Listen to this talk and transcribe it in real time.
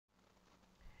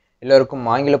எல்லோருக்கும்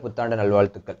ஆங்கில புத்தாண்டு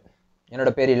நல்வாழ்த்துக்கள். என்னோட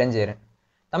பேர் இளஞ்சேரன்.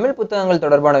 தமிழ் புத்தகங்கள்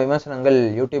தொடர்பான விமர்சனங்கள்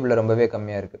யூடியூப்ல ரொம்பவே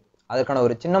கம்மியா இருக்கு. அதுக்கான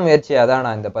ஒரு சின்ன முயற்சியாக தான்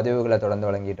நான் இந்த பதிவுகளை தொடர்ந்து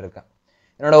வழங்கிட்டு இருக்கேன்.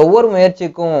 என்னோட ஒவ்வொரு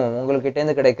முயற்சிக்கும்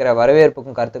உங்கள்கிட்டேருந்து கிடைக்கிற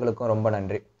வரவேற்புக்கும் கருத்துக்களுக்கும் ரொம்ப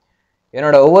நன்றி.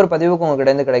 என்னோட ஒவ்வொரு பதிவுக்கும்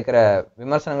உங்ககிட்டேருந்து கிடைக்கிற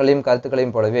விமர்சனங்களையும்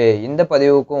கருத்துக்களையும் போலவே இந்த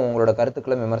பதிவுக்கும் உங்களோட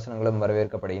கருத்துக்களும் விமர்சனங்களும்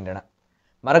வரவேற்கப்படுகின்றன.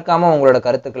 மறக்காம உங்களோட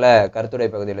கருத்துக்களை கருத்துரை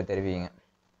பகுதியில் தெரிவிங்க.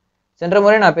 சென்ற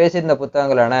முறை நான் பேசியிருந்த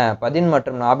புத்தகங்களான பதின்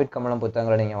மற்றும் நாபிட் கமலம்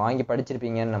புத்தகங்களை நீங்கள் வாங்கி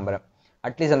படிச்சிருப்பீங்கன்னு நம்புகிறேன்.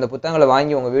 அட்லீஸ்ட் அந்த புத்தகங்களை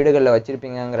வாங்கி உங்கள் வீடுகளில்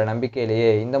வச்சிருப்பீங்கிற நம்பிக்கையிலேயே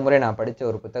இந்த முறை நான் படித்த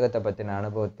ஒரு புத்தகத்தை பற்றின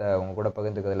அனுபவத்தை உங்க கூட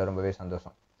பகிர்ந்துக்கிறதுல ரொம்பவே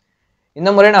சந்தோஷம். இந்த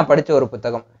முறை நான் படித்த ஒரு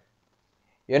புத்தகம்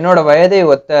என்னோட வயதை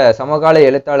ஒத்த சமகால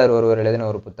எழுத்தாளர் ஒருவர் எழுதின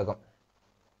ஒரு புத்தகம்.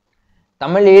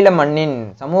 தமிழ் ஈழ மண்ணின்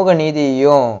சமூக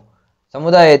நீதியையும்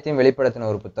சமுதாயத்தையும் வெளிப்படுத்தின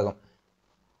ஒரு புத்தகம்.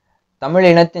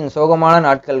 தமிழ் இனத்தின் சோகமான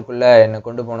நாட்களுக்குள்ள என்னை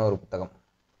கொண்டு போன ஒரு புத்தகம்.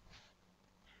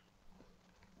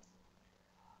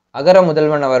 அகர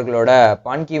முதல்வன் அவர்களோட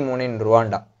பான்கி மூனின்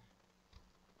ருவாண்டா.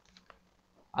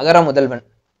 அகர முதல்வன்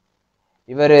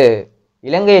இவர்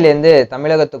இலங்கையிலேருந்து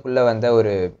தமிழகத்துக்குள்ள வந்த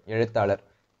ஒரு எழுத்தாளர்.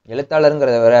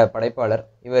 எழுத்தாளருங்கிறத விட படைப்பாளர்.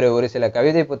 இவர் ஒரு சில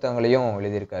கவிதை புத்தகங்களையும்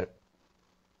எழுதியிருக்காரு.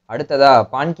 அடுத்ததா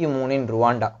பான்கி மூனின்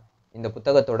ருவாண்டா இந்த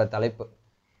புத்தகத்தோட தலைப்பு.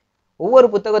 ஒவ்வொரு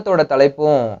புத்தகத்தோட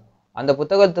தலைப்பும் அந்த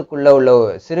புத்தகத்துக்குள்ள உள்ள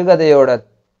சிறுகதையோட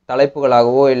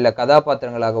தலைப்புகளாகவோ இல்லை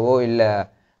கதாபாத்திரங்களாகவோ இல்லை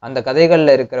அந்த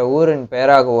கதைகளில் இருக்கிற ஊரின்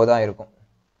பெயராகவோ தான் இருக்கும்.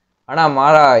 ஆனால்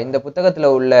மாறா இந்த புத்தகத்தில்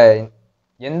உள்ள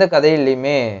எந்த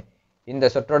கதையிலையுமே இந்த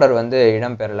சொற்றொடர்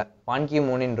இடம்பெறலை. பான்கி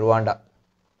மூனின் ருவாண்டா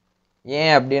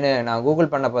ஏன் அப்படின்னு நான்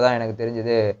கூகுள் பண்ணப்போ தான் எனக்கு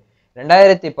தெரிஞ்சது.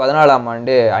 2014ஆம்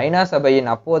ஆண்டு ஐநா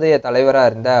சபையின் அப்போதைய தலைவராக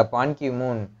இருந்த பான்கி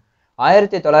மூன்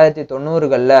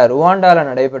 1990களில் ருவாண்டாவில்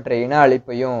நடைபெற்ற இன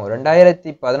அழிப்பையும்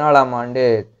 2014ஆம் ஆண்டு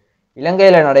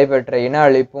இலங்கையில் நடைபெற்ற இன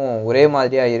அழிப்பும் ஒரே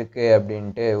மாதிரியா இருக்கு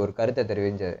அப்படின்ட்டு ஒரு கருத்தை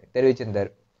தெரிவிச்சிருந்தார்.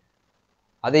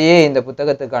 அதையே இந்த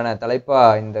புத்தகத்துக்கான தலைப்பா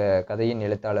இந்த கதையின்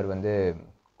எழுத்தாளர்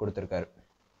கொடுத்திருக்காரு.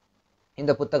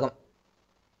 இந்த புத்தகம்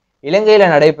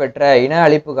இலங்கையில நடைபெற்ற இன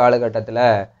அழிப்பு காலகட்டத்தில்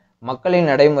மக்களின்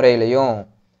நடைமுறைகளையும்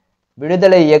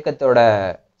விடுதலை இயக்கத்தோட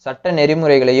சட்ட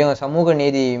நெறிமுறைகளையும் சமூக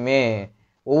நீதியுமே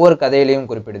ஒவ்வொரு கதையிலையும்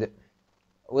குறிப்பிடுது.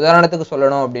 உதாரணத்துக்கு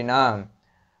சொல்லணும் அப்படின்னா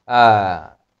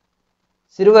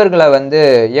சிறுவர்களை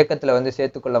இயக்கத்தில்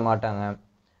சேர்த்துக்கொள்ள மாட்டாங்க.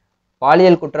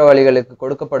 பாலியல் குற்றவாளிகளுக்கு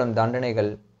கொடுக்கப்படும் தண்டனைகள்,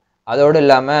 அதோடு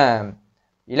இல்லாமல்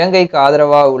இலங்கைக்கு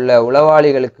ஆதரவாக உள்ள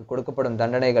உளவாளிகளுக்கு கொடுக்கப்படும்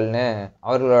தண்டனைகள்னு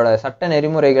அவர்களோட சட்ட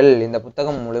நெறிமுறைகள் இந்த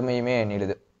புத்தகம் முழுமையுமே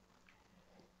நீளுது.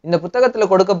 இந்த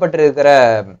புத்தகத்தில் கொடுக்கப்பட்டிருக்கிற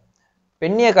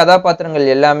பெண்ணிய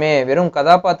கதாபாத்திரங்கள் எல்லாமே வெறும்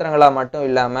கதாபாத்திரங்களாக மட்டும்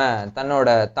இல்லாமல் தன்னோட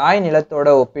தாய் நிலத்தோட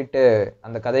ஒப்பிட்டு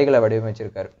அந்த கதைகளை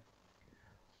வடிவமைச்சிருக்காரு.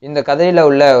 இந்த கதையில்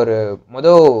உள்ள ஒரு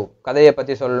முதல் கதையை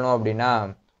பற்றி சொல்லணும் அப்படின்னா,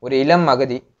 ஒரு இளம்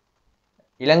அகதி,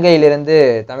 இலங்கையிலிருந்து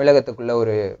தமிழகத்துக்குள்ள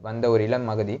வந்த ஒரு இளம்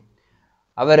அகதி.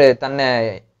 அவர் தன்னை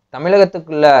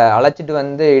தமிழகத்துக்குள்ள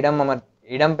அழைச்சிட்டு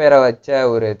இடம்பெற வச்ச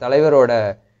ஒரு தலைவரோட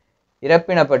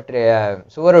இறப்பினை பற்றிய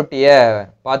சுவரொட்டியை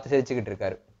பார்த்து சிரிச்சுக்கிட்டு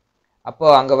இருக்காரு. அப்போ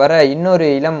அங்கே வர இன்னொரு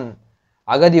இளம்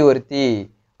அகதி ஒருத்தி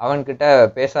அவன்கிட்ட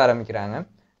பேச ஆரம்பிக்கிறாங்க.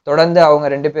 தொடர்ந்து அவங்க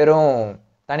ரெண்டு பேரும்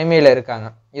தனிமையில் இருக்காங்க.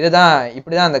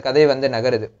 இப்படிதான் அந்த கதை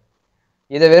நகருது.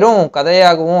 இதை வெறும்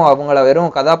கதையாகவும் அவங்கள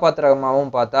வெறும்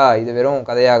கதாபாத்திரமாகவும் பார்த்தா இது வெறும்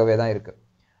கதையாகவே தான் இருக்கு.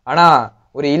 ஆனா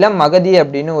ஒரு இளம் அகதி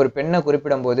அப்படின்னு ஒரு பெண்ணை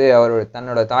குறிப்பிடும் போது அவர்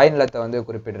தன்னோட தாய் நிலத்தை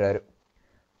குறிப்பிடுறாரு.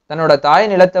 தன்னோட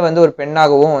தாய் நிலத்தை ஒரு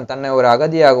பெண்ணாகவும் தன்னை ஒரு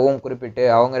அகதியாகவும் குறிப்பிட்டு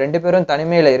அவங்க ரெண்டு பேரும்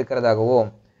தனிமையில இருக்கிறதாகவும்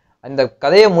அந்த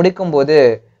கதையை முடிக்கும் போது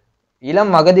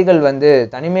இளம் அகதிகள்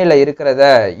தனிமையில இருக்கிறத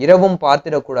இரவும்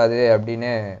பார்த்திடக்கூடாது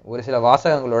அப்படின்னு ஒரு சில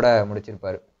வாசகங்களோட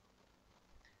முடிச்சிருப்பாரு.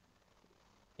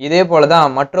 இதே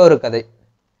போலதான் மற்றொரு கதை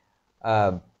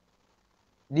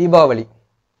தீபாவளி.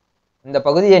 இந்த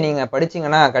பகுதியை நீங்க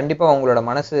படிச்சீங்கன்னா கண்டிப்பா உங்களோட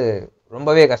மனசு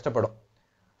ரொம்பவே கஷ்டப்படும்.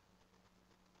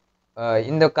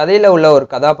 இந்த கதையில உள்ள ஒரு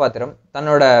கதாபாத்திரம்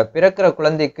தன்னோட பிறக்கிற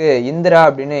குழந்தைக்கு இந்திரா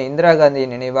அப்படின்னு இந்திரா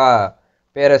காந்தியின் நினைவா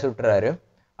பேரை சுட்டுறாரு.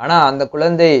 ஆனா அந்த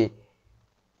குழந்தை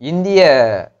இந்திய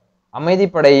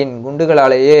அமைதிப்படையின்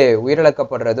குண்டுகளாலேயே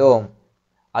உயிரிழக்கப்படுறதும்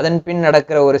அதன் பின்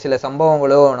நடக்கிற ஒரு சில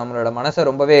சம்பவங்களும் நம்மளோட மனசை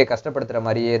ரொம்பவே கஷ்டப்படுத்துற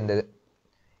மாதிரியே இருந்தது.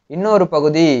 இன்னொரு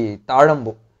பகுதி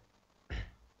தாழம்பூ.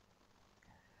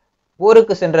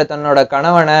 ஊருக்கு சென்ற தன்னோட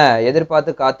கணவனை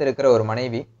எதிர்பார்த்து காத்திருக்கிற ஒரு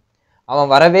மனைவி.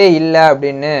 அவன் வரவே இல்லை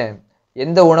அப்படின்னு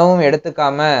எந்த உணவும்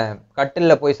எடுத்துக்காம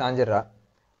கட்டில்ல போய் சாஞ்சிடுறா.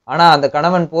 ஆனா அந்த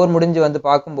கணவன் போர் முடிஞ்சு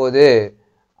பார்க்கும்போது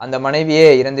அந்த மனைவியே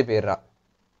இறந்து போயிடுறா.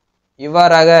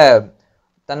 இவ்வாறாக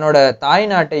தன்னோட தாய்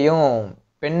நாட்டையும்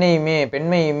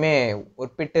பெண்மையுமே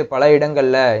ஒப்பிட்டு பல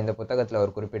இடங்கள்ல இந்த புத்தகத்துல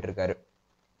அவர் குறிப்பிட்டிருக்காரு.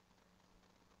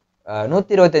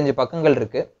 125 பக்கங்கள்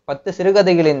இருக்கு. 10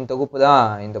 சிறுகதைகளின் தொகுப்பு தான்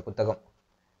இந்த புத்தகம்.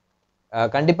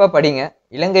 கண்டிப்பா படிங்க.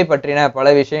 இலங்கை பற்றின பல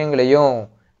விஷயங்களையும்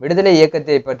விடுதலை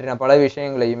இயக்கத்தை பற்றின பல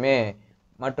விஷயங்களையுமே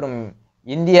மற்றும்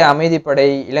இந்திய அமைதிப்படை,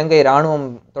 இலங்கை இராணுவம்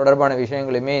தொடர்பான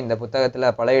விஷயங்களையுமே இந்த புத்தகத்துல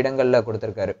பல இடங்கள்ல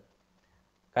கொடுத்திருக்காரு.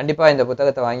 கண்டிப்பா இந்த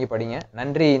புத்தகத்தை வாங்கி படிங்க.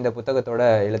 நன்றி இந்த புத்தகத்தோட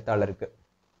எழுத்தாளருக்கு.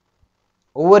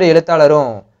 ஒவ்வொரு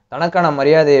எழுத்தாளரும் தனக்கான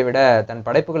மரியாதையை விட தன்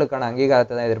படைப்புகளுக்கான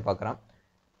அங்கீகாரத்தை தான் எதிர்பார்க்குறான்.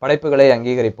 படைப்புகளை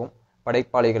அங்கீகரிப்போம்,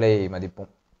 படைப்பாளிகளை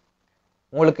மதிப்போம்.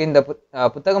 உங்களுக்கு இந்த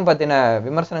புத்தகம் பற்றின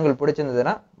விமர்சனங்கள்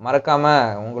பிடிச்சிருந்ததுன்னா மறக்காம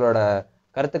உங்களோட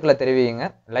கருத்துக்களை தெரிவிங்க,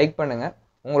 லைக் பண்ணுங்க,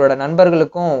 உங்களோட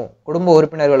நண்பர்களுக்கும் குடும்ப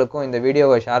உறுப்பினர்களுக்கும் இந்த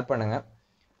வீடியோவை ஷேர் பண்ணுங்க.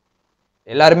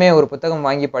 எல்லாருமே ஒரு புத்தகம்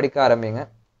வாங்கி படிக்க ஆரம்பிங்க.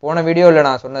 போன வீடியோவில்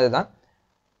நான் சொன்னது தான்,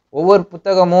 ஒவ்வொரு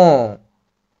புத்தகமும்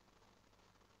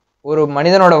ஒரு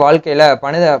மனிதனோட வாழ்க்கையில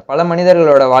பல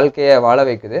மனிதர்களோட வாழ்க்கையை வாழ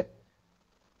வைக்குது.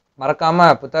 மறக்காம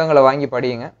புத்தகங்களை வாங்கி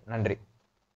படியுங்க. நன்றி.